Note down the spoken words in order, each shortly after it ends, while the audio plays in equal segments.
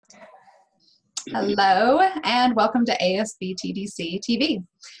Hello, and welcome to ASBTDC TV,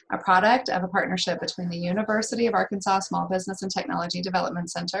 a product of a partnership between the University of Arkansas Small Business and Technology Development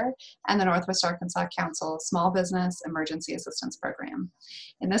Center and the Northwest Arkansas Council Small Business Emergency Assistance Program.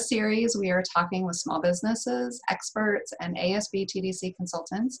 In this series, we are talking with small businesses, experts, and ASBTDC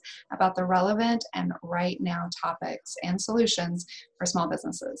consultants about the relevant and right now topics and solutions for small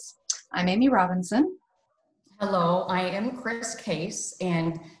businesses. I'm Amy Robinson. Hello, I am Chris Case,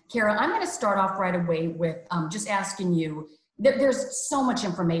 and Kara, I'm going to start off right away with just asking you, there's so much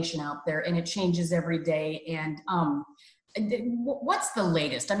information out there and it changes every day, and what's the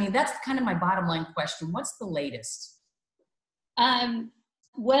latest? I mean, that's kind of my bottom line question. What's the latest?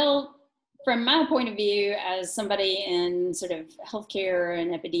 Well, from my point of view, as somebody in sort of healthcare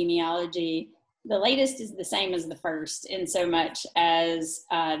and epidemiology, the latest is the same as the first in so much as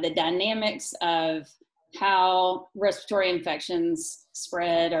the dynamics of how respiratory infections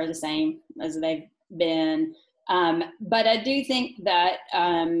spread are the same as they've been. But I do think that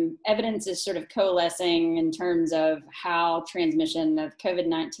evidence is sort of coalescing in terms of how transmission of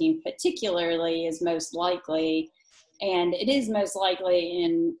COVID-19 particularly is most likely. And it is most likely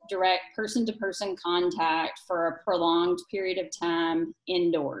in direct person-to-person contact for a prolonged period of time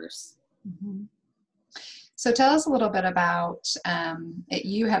indoors. Mm-hmm. So tell us a little bit about,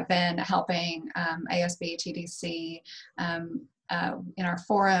 you have been helping ASBTDC in our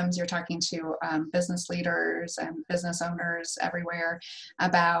forums. You're talking to business leaders and business owners everywhere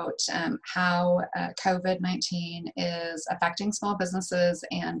about how COVID-19 is affecting small businesses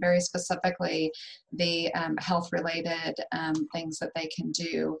and very specifically the health-related things that they can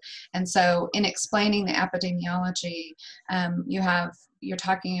do. And so in explaining the epidemiology, you're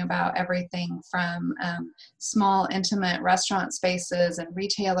talking about everything from small, intimate restaurant spaces and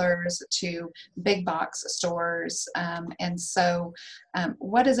retailers to big box stores. And so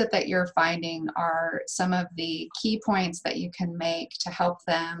what is it that you're finding are some of the key points that you can make to help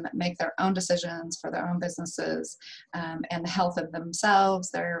them make their own decisions for their own businesses and the health of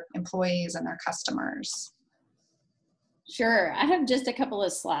themselves, their employees, and their customers? Sure. I have just a couple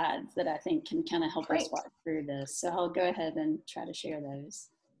of slides that I think can kind of help us walk through this. So I'll go ahead and try to share those.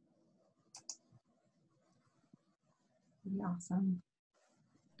 Awesome.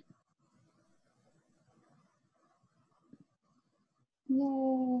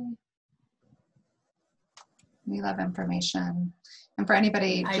 Yay. We love information. And for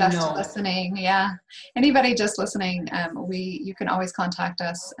anybody just listening, anybody just listening, you can always contact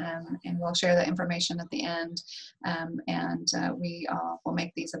us and we'll share the information at the end. We will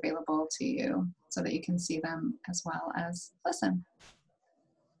make these available to you so that you can see them as well as listen.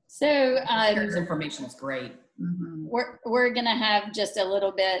 So this information is great. Mm-hmm. We're going to have just a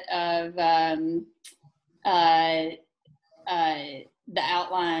little bit of the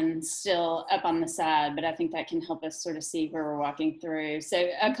outline still up on the side, but I think that can help us sort of see where we're walking through. So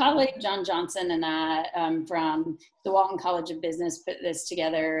a colleague, John Johnson, and I from the Walton College of Business put this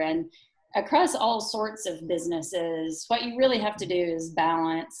together, and across all sorts of businesses, what you really have to do is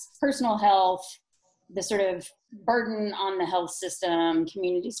balance personal health, the sort of burden on the health system,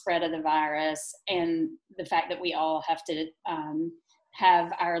 community spread of the virus, and the fact that we all have to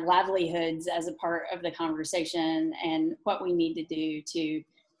have our livelihoods as a part of the conversation and what we need to do to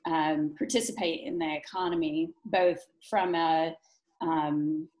participate in the economy, both from a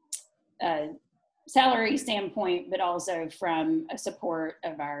salary standpoint, but also from a support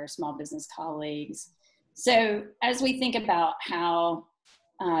of our small business colleagues. So as we think about how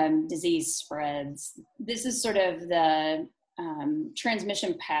disease spreads, this is sort of the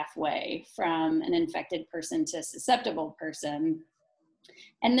transmission pathway from an infected person to a susceptible person.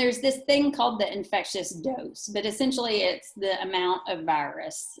 And there's this thing called the infectious dose, but essentially it's the amount of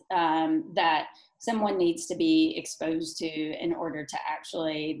virus that someone needs to be exposed to in order to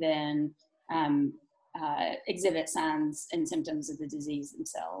actually then exhibit signs and symptoms of the disease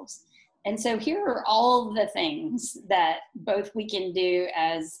themselves. And so here are all the things that both we can do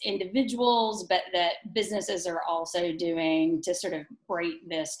as individuals, but that businesses are also doing to sort of break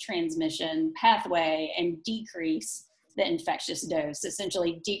this transmission pathway and decrease the infectious dose,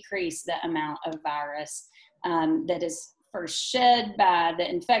 essentially decrease the amount of virus that is first shed by the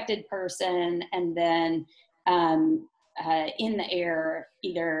infected person and then in the air,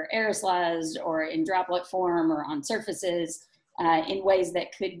 either aerosolized or in droplet form or on surfaces in ways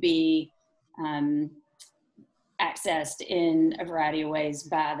that could be accessed in a variety of ways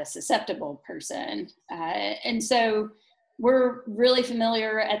by the susceptible person. And so we're really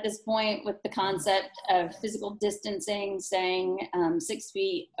familiar at this point with the concept of physical distancing, staying 6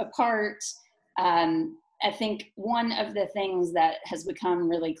 feet apart. I think one of the things that has become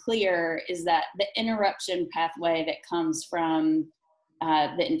really clear is that the interruption pathway that comes from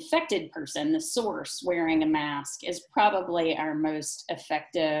the infected person, the source, wearing a mask is probably our most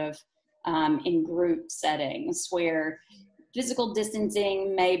effective in group settings where physical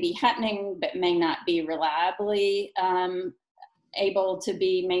distancing may be happening but may not be reliably able to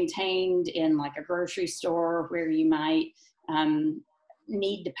be maintained in like a grocery store where you might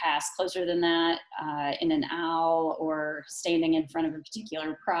need to pass closer than that in an aisle or standing in front of a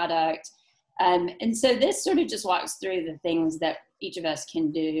particular product. And so this sort of just walks through the things that each of us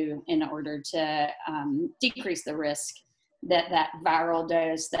can do in order to decrease the risk that that viral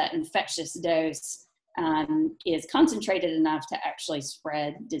dose, that infectious dose is concentrated enough to actually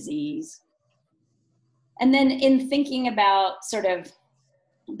spread disease. And then in thinking about sort of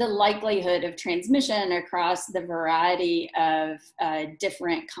the likelihood of transmission across the variety of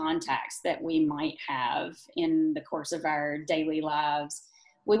different contacts that we might have in the course of our daily lives,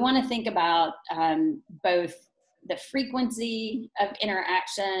 we want to think about both the frequency of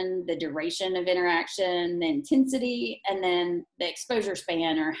interaction, the duration of interaction, the intensity, and then the exposure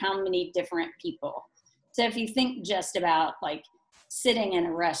span, or how many different people. So if you think just about like sitting in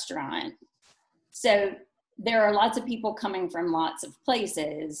a restaurant, so there are lots of people coming from lots of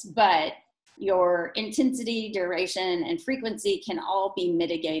places, but your intensity, duration, and frequency can all be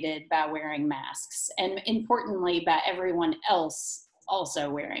mitigated by wearing masks, and importantly, by everyone else also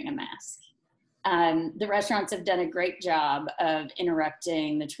wearing a mask. The restaurants have done a great job of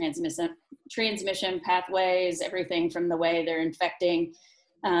interrupting the transmission pathways, everything from the way they're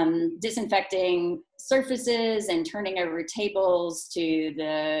disinfecting surfaces and turning over tables to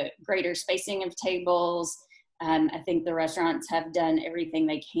the greater spacing of tables. I think the restaurants have done everything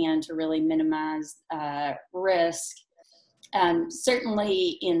they can to really minimize risk.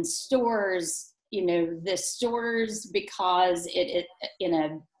 Certainly in stores, you know, the stores, because it in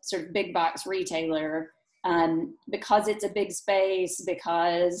a sort of big box retailer, because it's a big space,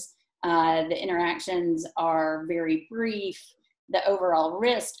 because the interactions are very brief, the overall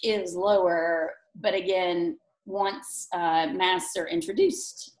risk is lower. But again, once masks are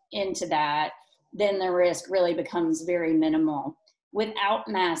introduced into that, then the risk really becomes very minimal. Without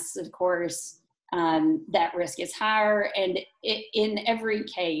masks, of course, that risk is higher. And in every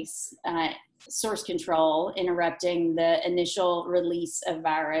case, source control, interrupting the initial release of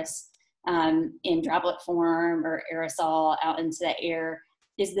virus in droplet form or aerosol out into the air,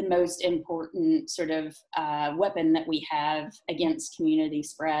 is the most important sort of weapon that we have against community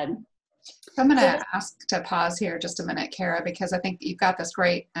spread. I'm going to ask to pause here just a minute, Kara, because I think you've got this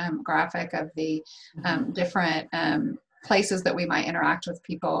great graphic of the different places that we might interact with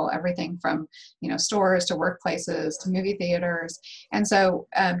people, everything from, you know, stores to workplaces to movie theaters. And so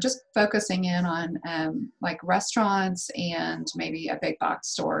just focusing in on like restaurants and maybe a big box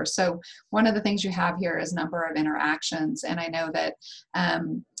store. So one of the things you have here is number of interactions. And I know that,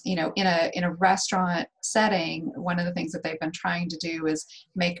 you know, in a restaurant setting, one of the things that they've been trying to do is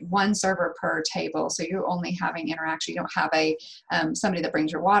make one server per table. So you're only having interaction. You don't have a somebody that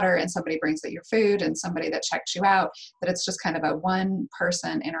brings your water and somebody brings your food and somebody that checks you out, that it's just kind of a one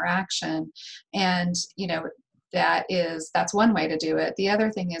person interaction. And, you know, that's one way to do it. The other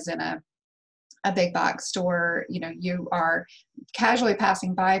thing is in a big box store, you know, you are casually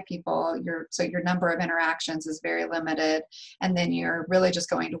passing by people, so your number of interactions is very limited, and then you're really just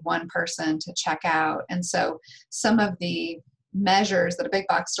going to one person to check out. And so some of the measures that a big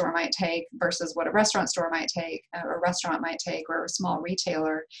box store might take versus what a restaurant store might take, or a restaurant might take, or a small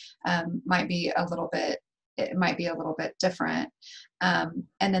retailer might be a little bit different.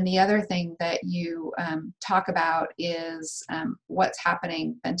 And then the other thing that you talk about is what's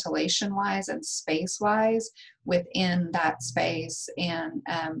happening ventilation-wise and space-wise within that space. And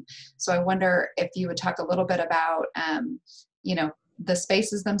so I wonder if you would talk a little bit about, you know, the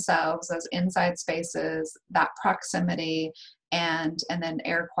spaces themselves, those inside spaces, that proximity, and then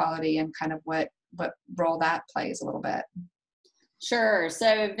air quality, and kind of what role that plays a little bit. Sure.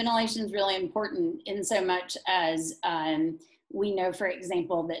 So ventilation is really important in so much as we know, for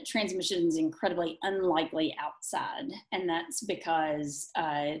example, that transmission is incredibly unlikely outside. And that's because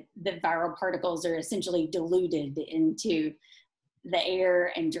the viral particles are essentially diluted into the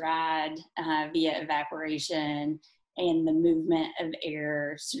air and dried via evaporation, and the movement of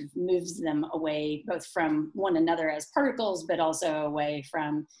air sort of moves them away both from one another as particles, but also away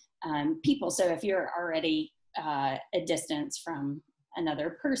from people. So if you're already a distance from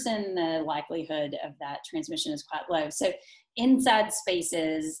another person, the likelihood of that transmission is quite low. So inside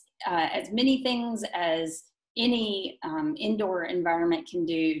spaces, as many things as any indoor environment can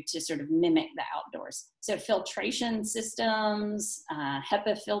do to sort of mimic the outdoors. So filtration systems,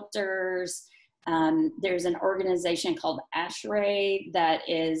 HEPA filters. There's an organization called ASHRAE that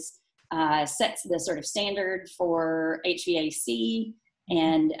is sets the sort of standard for HVAC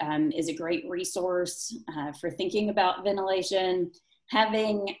and is a great resource for thinking about ventilation.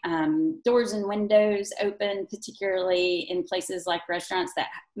 Having doors and windows open, particularly in places like restaurants that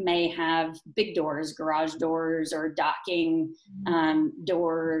may have big doors, garage doors or docking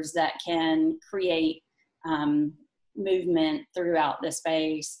doors that can create movement throughout the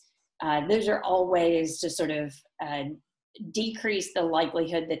space. Those are all ways to sort of decrease the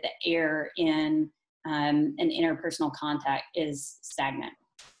likelihood that the air in an interpersonal contact is stagnant.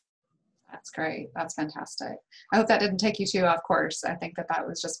 That's great. That's fantastic. I hope that didn't take you too off course. I think that that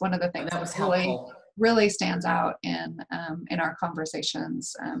was just one of the things That was really, helpful. really stands out in our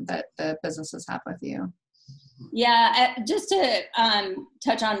conversations that the businesses have with you. Yeah, just to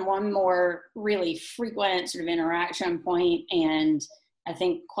touch on one more really frequent sort of interaction point, and I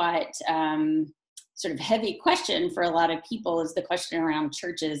think quite sort of heavy question for a lot of people is the question around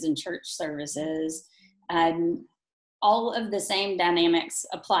churches and church services. All of the same dynamics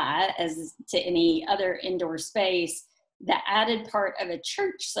apply as to any other indoor space. The added part of a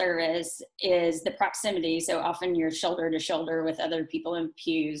church service is the proximity. So often you're shoulder to shoulder with other people in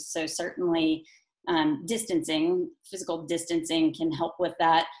pews. So certainly distancing, physical distancing can help with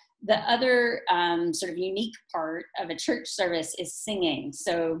that. The other sort of unique part of a church service is singing.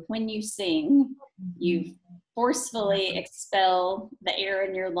 So when you sing, you forcefully expel the air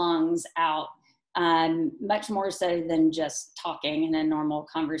in your lungs out, much more so than just talking in a normal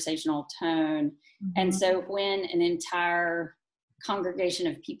conversational tone. And so when an entire congregation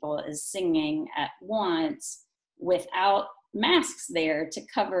of people is singing at once without masks there to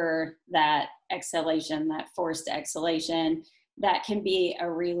cover that exhalation, that forced exhalation, that can be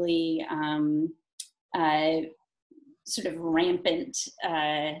a really sort of rampant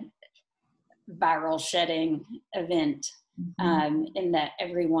viral shedding event in that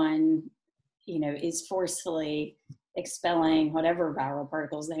everyone, you know, is forcefully expelling whatever viral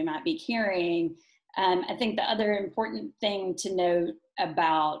particles they might be carrying. I think the other important thing to note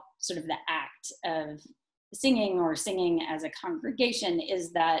about sort of the act of singing or singing as a congregation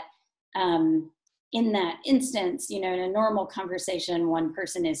is that in that instance, you know, in a normal conversation, one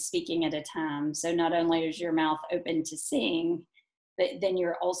person is speaking at a time. So not only is your mouth open to sing, but then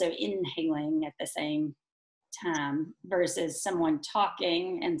you're also inhaling at the same time versus someone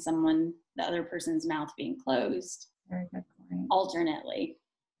talking and the other person's mouth being closed. Very good point. Alternately.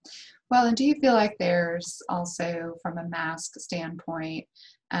 Well, and do you feel like there's also, from a mask standpoint,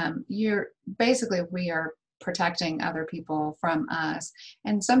 we are protecting other people from us,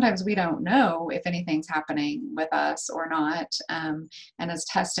 and sometimes we don't know if anything's happening with us or not, and as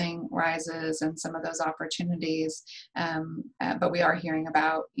testing rises and some of those opportunities, but we are hearing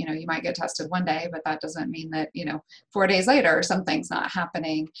about, you know, you might get tested one day, but that doesn't mean that, you know, 4 days later something's not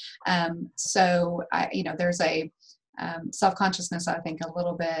happening. So you know, there's a self-consciousness, I think, a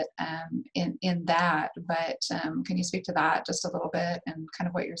little bit in that, but can you speak to that just a little bit and kind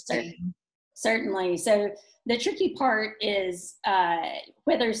of what you're seeing? Certainly. So the tricky part is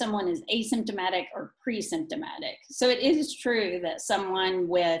whether someone is asymptomatic or pre-symptomatic. So it is true that someone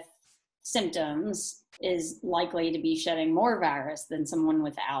with symptoms is likely to be shedding more virus than someone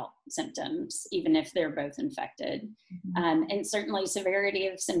without symptoms, even if they're both infected. And certainly severity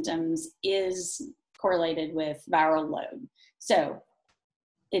of symptoms is correlated with viral load. So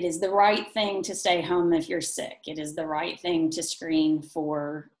it is the right thing to stay home if you're sick. It is the right thing to screen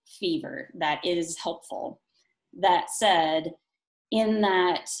for fever. That is helpful. That said, in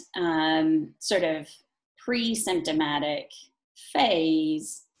that sort of pre-symptomatic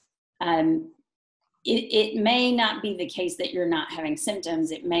phase, it may not be the case that you're not having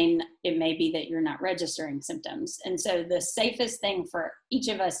symptoms. It may be that you're not registering symptoms. And so the safest thing for each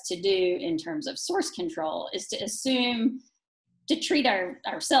of us to do in terms of source control is to treat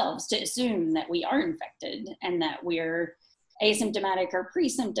ourselves, to assume that we are infected and that we're asymptomatic or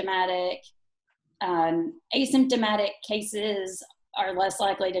pre-symptomatic. Asymptomatic cases are less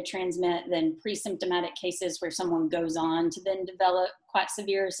likely to transmit than pre-symptomatic cases where someone goes on to then develop quite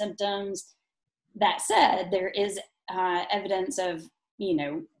severe symptoms. That said, there is evidence of, you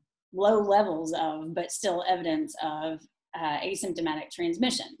know, low levels of, but still evidence of asymptomatic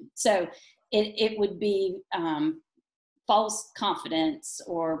transmission. So it would be false confidence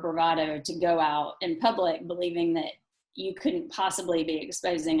or bravado to go out in public believing that you couldn't possibly be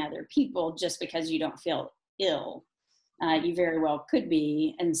exposing other people just because you don't feel ill. You very well could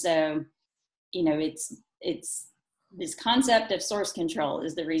be. And so, you know, it's it's this concept of source control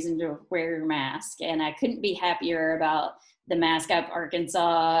is the reason to wear your mask. And I couldn't be happier about the Mask Up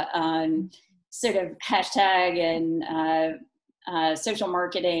Arkansas sort of hashtag and social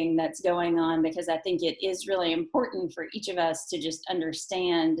marketing that's going on, because I think it is really important for each of us to just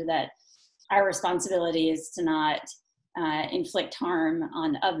understand that our responsibility is to not inflict harm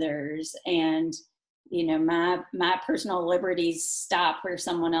on others. And, you know, my personal liberties stop where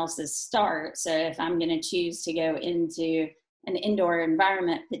someone else's start. So if I'm going to choose to go into an indoor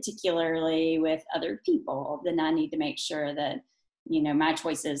environment, particularly with other people, then I need to make sure that, you know, my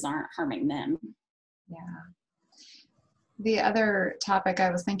choices aren't harming them. Yeah. The other topic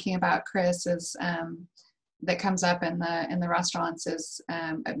I was thinking about, Chris, is that comes up in the restaurants is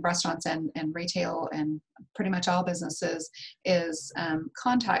restaurants and retail and pretty much all businesses is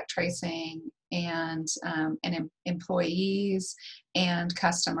contact tracing and employees and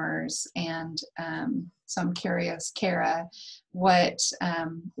customers. And so I'm curious, Kara, what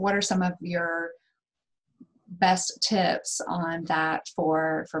are some of your best tips on that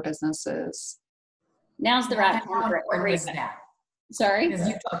for businesses? Now's the right time for everything. Sorry? Because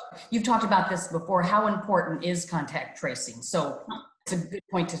you've talked about this before. How important is contact tracing? So it's a good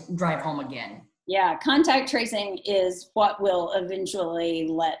point to drive home again. Yeah, contact tracing is what will eventually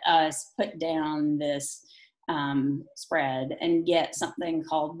let us put down this spread and get something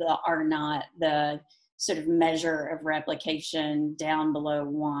called the R0, the sort of measure of replication, down below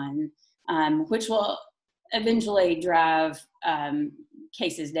 1, which will eventually drive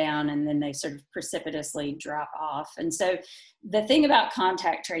cases down, and then they sort of precipitously drop off. And so the thing about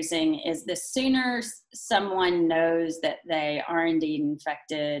contact tracing is the sooner someone knows that they are indeed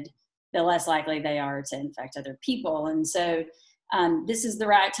infected, the less likely they are to infect other people. And so this is the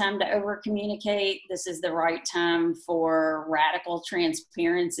right time to over communicate. This is the right time for radical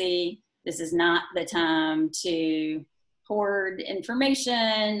transparency. This is not the time to hoard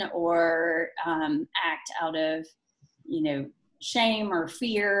information or act out of, you know, shame or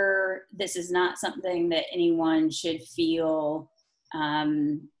fear. This is not something that anyone should feel,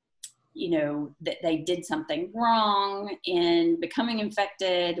 you know, that they did something wrong in becoming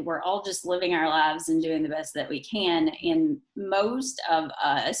infected. We're all just living our lives and doing the best that we can. And most of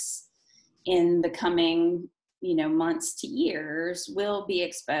us in the coming, you know, months to years will be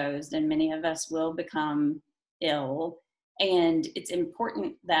exposed, and many of us will become ill. And it's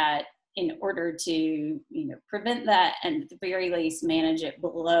important that in order to, you know, prevent that and at the very least manage it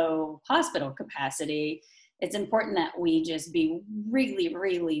below hospital capacity, it's important that we just be really,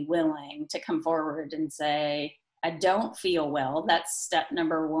 really willing to come forward and say, I don't feel well. That's step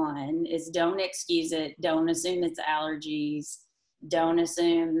number 1, is don't excuse it. Don't assume it's allergies. Don't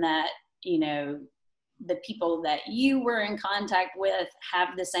assume that, you know, the people that you were in contact with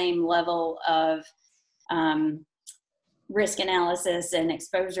have the same level of risk analysis and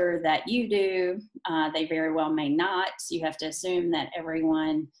exposure that you do. They very well may not. You have to assume that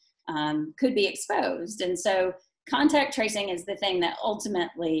everyone could be exposed. And so contact tracing is the thing that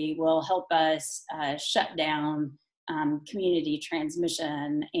ultimately will help us shut down community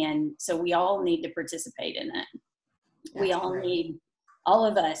transmission. And so we all need to participate in it. All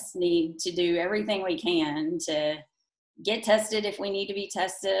of us need to do everything we can to get tested if we need to be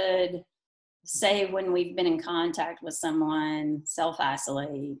tested, say when we've been in contact with someone,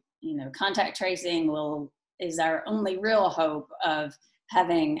 self-isolate. You know, contact tracing is our only real hope of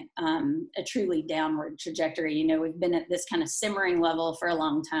having a truly downward trajectory. You know, we've been at this kind of simmering level for a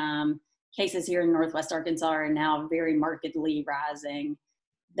long time. Cases here in Northwest Arkansas are now very markedly rising.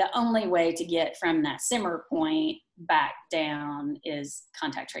 The only way to get from that simmer point back down is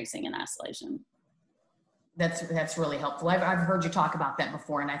contact tracing and isolation. That's really helpful. I've heard you talk about that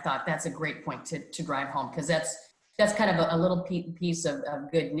before, and I thought that's a great point to drive home, because that's kind of a little piece of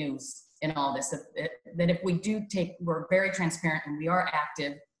good news in all this, that if we do we're very transparent and we are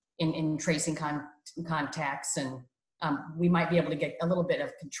active in tracing contacts, and we might be able to get a little bit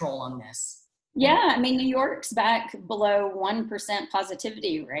of control on this. Yeah, I mean, New York's back below 1%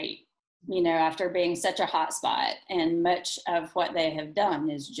 positivity rate, you know, after being such a hot spot, and much of what they have done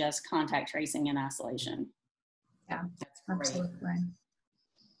is just contact tracing and isolation. Yeah, absolutely.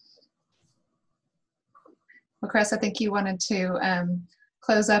 Well, Chris, I think you wanted to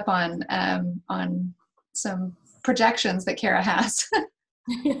close up on some projections that Kara has.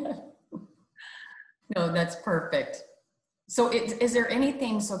 No, that's perfect. So is there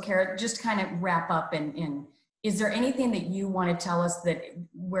anything, so Kara, just kind of wrap up, and is there anything that you want to tell us that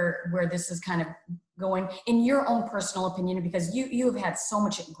where this is kind of going in your own personal opinion, because you have had so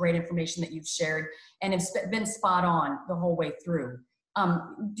much great information that you've shared and it's been spot on the whole way through.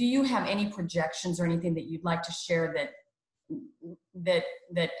 Do you have any projections or anything that you'd like to share that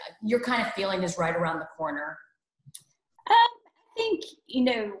you're kind of feeling is right around the corner? I think,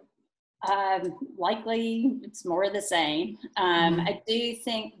 likely it's more of the same. I do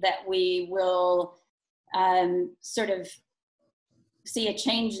think that we will sort of see a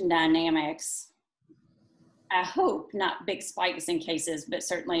change in dynamics. I hope not big spikes in cases, but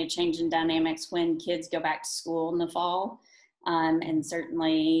certainly a change in dynamics when kids go back to school in the fall. And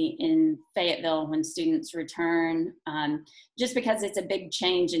certainly in Fayetteville when students return, just because it's a big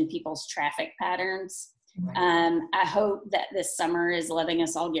change in people's traffic patterns. I hope that this summer is letting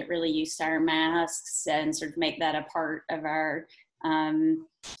us all get really used to our masks and sort of make that a part of our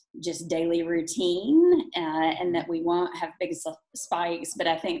just daily routine, and that we won't have big spikes. But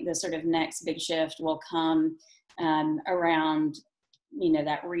I think the sort of next big shift will come around,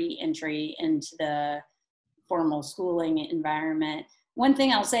 that re-entry into the formal schooling environment. One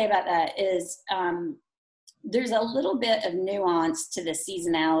thing I'll say about that is there's a little bit of nuance to the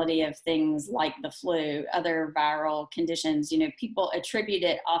seasonality of things like the flu, other viral conditions. People attribute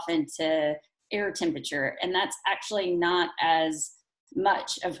it often to air temperature, and that's actually not as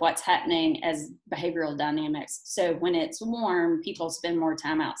much of what's happening as behavioral dynamics. So when it's warm, people spend more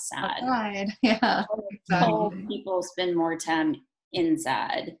time outside. Yeah. When it's cold, people spend more time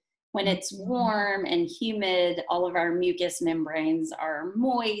inside. When it's warm and humid, all of our mucous membranes are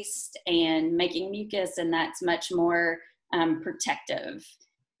moist and making mucus, and that's much more protective.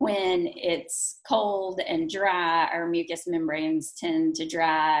 When it's cold and dry, our mucous membranes tend to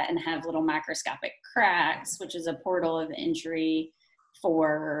dry and have little microscopic cracks, which is a portal of entry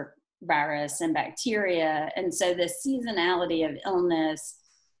for virus and bacteria. And so the seasonality of illness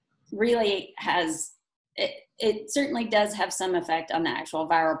really has, it certainly does have some effect on the actual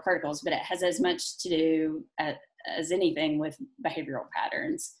viral particles, but it has as much to do as anything with behavioral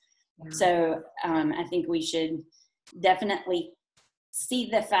patterns. Yeah. So I think we should definitely see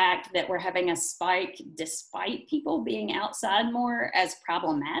the fact that we're having a spike despite people being outside more as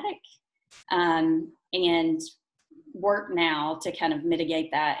problematic, and work now to kind of mitigate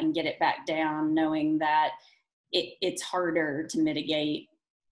that and get it back down, knowing that it's harder to mitigate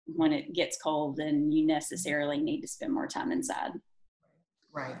when it gets cold and you necessarily need to spend more time inside.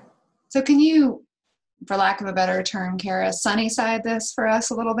 Right. So can you, for lack of a better term, Kara, sunny side this for us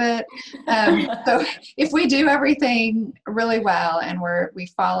a little bit? So if we do everything really well and we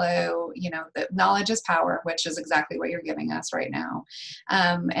follow, the knowledge is power, which is exactly what you're giving us right now.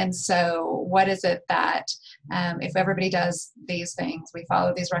 And so what is it that if everybody does these things, we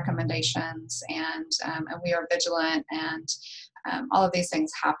follow these recommendations and we are vigilant and all of these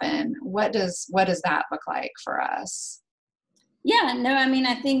things happen, what does that look like for us? Yeah, no, I mean,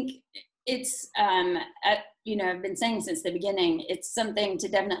 I think it's, I've been saying since the beginning, it's something to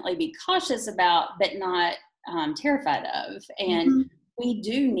definitely be cautious about, but not terrified of. And we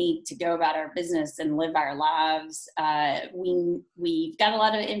do need to go about our business and live our lives. We've got a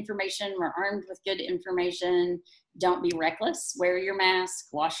lot of information. We're armed with good information. Don't be reckless. Wear your mask.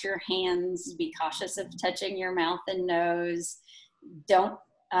 Wash your hands. Be cautious of touching your mouth and nose. Don't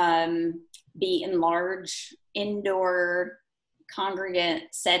be in large indoor congregate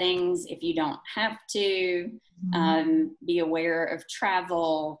settings if you don't have to. Be aware of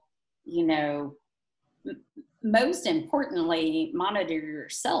travel. Most importantly, monitor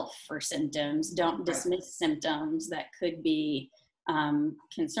yourself for symptoms. Don't dismiss symptoms that could be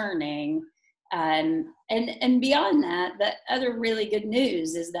concerning. And beyond that, the other really good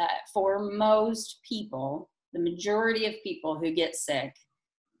news is that for most people, the majority of people who get sick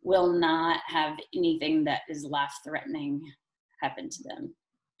will not have anything that is life-threatening happen to them.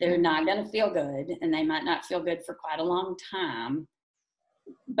 They're not going to feel good, and they might not feel good for quite a long time.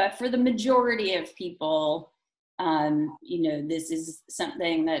 But for the majority of people, this is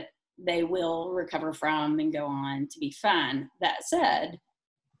something that they will recover from and go on to be fine. That said,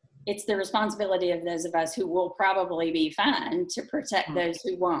 it's the responsibility of those of us who will probably be fine to protect those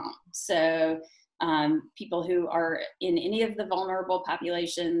who won't. So people who are in any of the vulnerable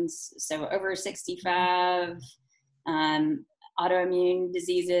populations, so over 65, autoimmune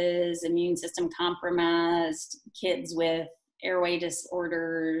diseases, immune system compromised, kids with airway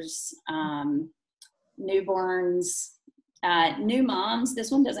disorders, newborns, new moms. This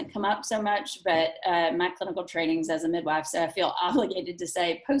one doesn't come up so much, but my clinical trainings as a midwife, so I feel obligated to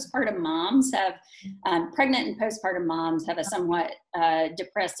say postpartum moms have, pregnant and postpartum moms have a somewhat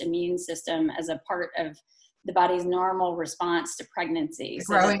depressed immune system as a part of the body's normal response to pregnancy.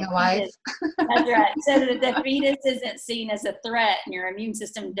 Growing a life. That's right. So that the fetus isn't seen as a threat and your immune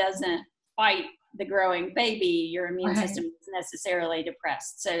system doesn't fight the growing baby, your immune system is necessarily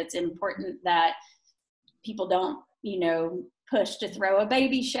depressed. So it's important that people don't, push to throw a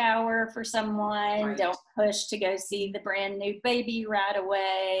baby shower for someone, don't push to go see the brand new baby right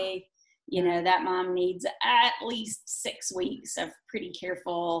away. That mom needs at least 6 weeks of pretty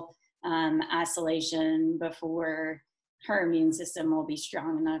careful isolation before her immune system will be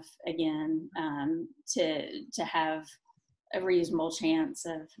strong enough again to have a reasonable chance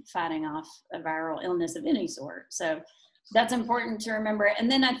of fighting off a viral illness of any sort. So that's important to remember.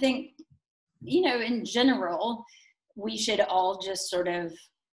 And then I think, in general, we should all just sort of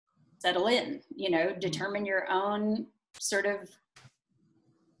settle in, determine your own sort of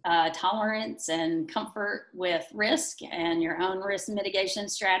tolerance and comfort with risk and your own risk mitigation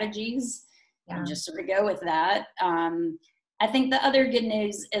strategies, and just sort of go with that. I think the other good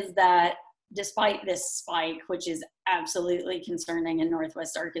news is that despite this spike, which is absolutely concerning in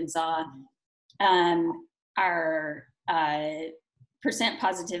Northwest Arkansas, our percent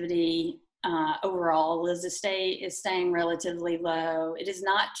positivity overall is staying relatively low. It is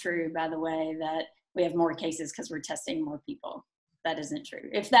not true, by the way, that we have more cases because we're testing more people. That isn't true.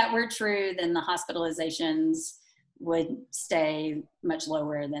 If that were true, then the hospitalizations would stay much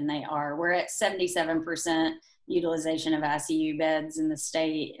lower than they are. We're at 77% utilization of ICU beds in the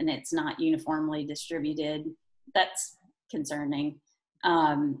state, and it's not uniformly distributed. That's concerning.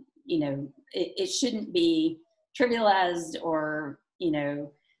 It shouldn't be trivialized or,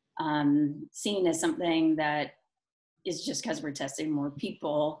 seen as something that is just because we're testing more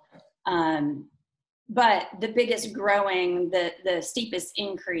people. But the biggest the steepest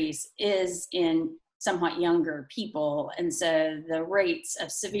increase is in somewhat younger people. And so the rates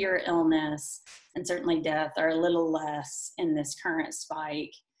of severe illness and certainly death are a little less in this current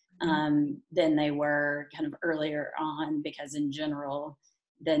spike than they were kind of earlier on, because in general,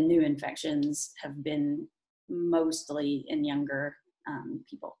 the new infections have been mostly in younger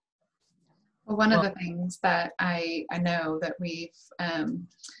people. Well, one of the things that I know that we've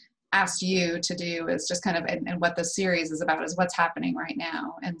asked you to do is just kind of, and what the series is about is what's happening right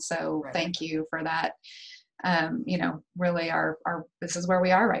now. And so thank you for that. Really this is where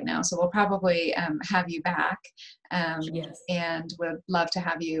we are right now. So we'll probably have you back and would love to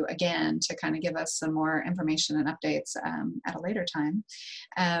have you again to kind of give us some more information and updates at a later time.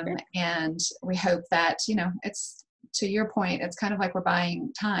 And we hope that, it's, to your point, it's kind of like we're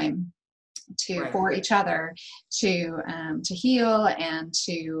buying time for each other to heal and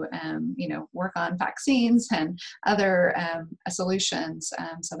to work on vaccines and other solutions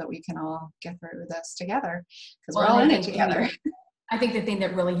so that we can all get through this together, because we're all in it together. I think the thing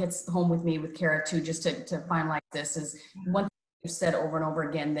that really hits home with me with Kara too, just to finalize this, is one thing you've said over and over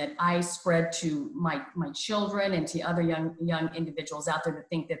again that I spread to my children and to other young individuals out there to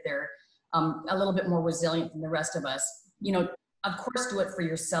think that they're a little bit more resilient than the rest of us. Of course, do it for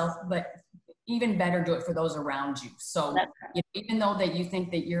yourself, but even better, do it for those around you. So even though that you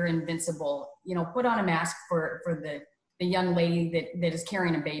think that you're invincible, put on a mask for the young lady that is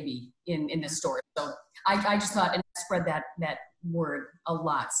carrying a baby in the store. So I just thought, and spread that word a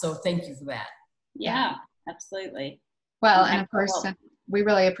lot. So thank you for that. Yeah, absolutely. Well, and of course, we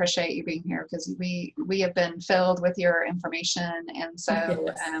really appreciate you being here, because we have been filled with your information, and so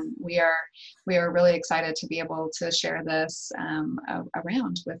we are really excited to be able to share this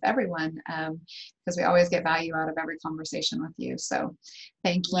around with everyone, because we always get value out of every conversation with you. So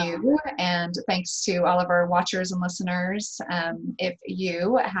thank you, and thanks to all of our watchers and listeners. If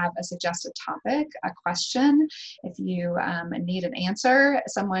you have a suggested topic, a question, if you need an answer,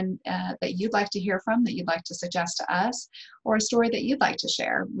 someone that you'd like to hear from, that you'd like to suggest to us, or a story that you'd like to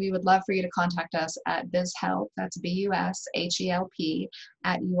share, we would love for you to contact us at BusHelp, that's BUSHELP,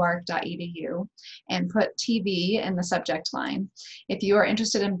 @uark.edu, and put TV in the subject line. If you are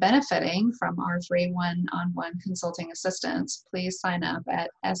interested in benefiting from our free one-on-one consulting assistance, please sign up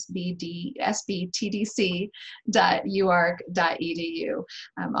at sbtdc.uark.edu.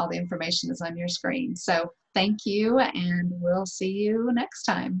 All the information is on your screen. So thank you, and we'll see you next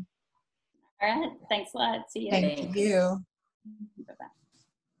time. All right. Thanks a lot. See you. Thank you. Bye-bye.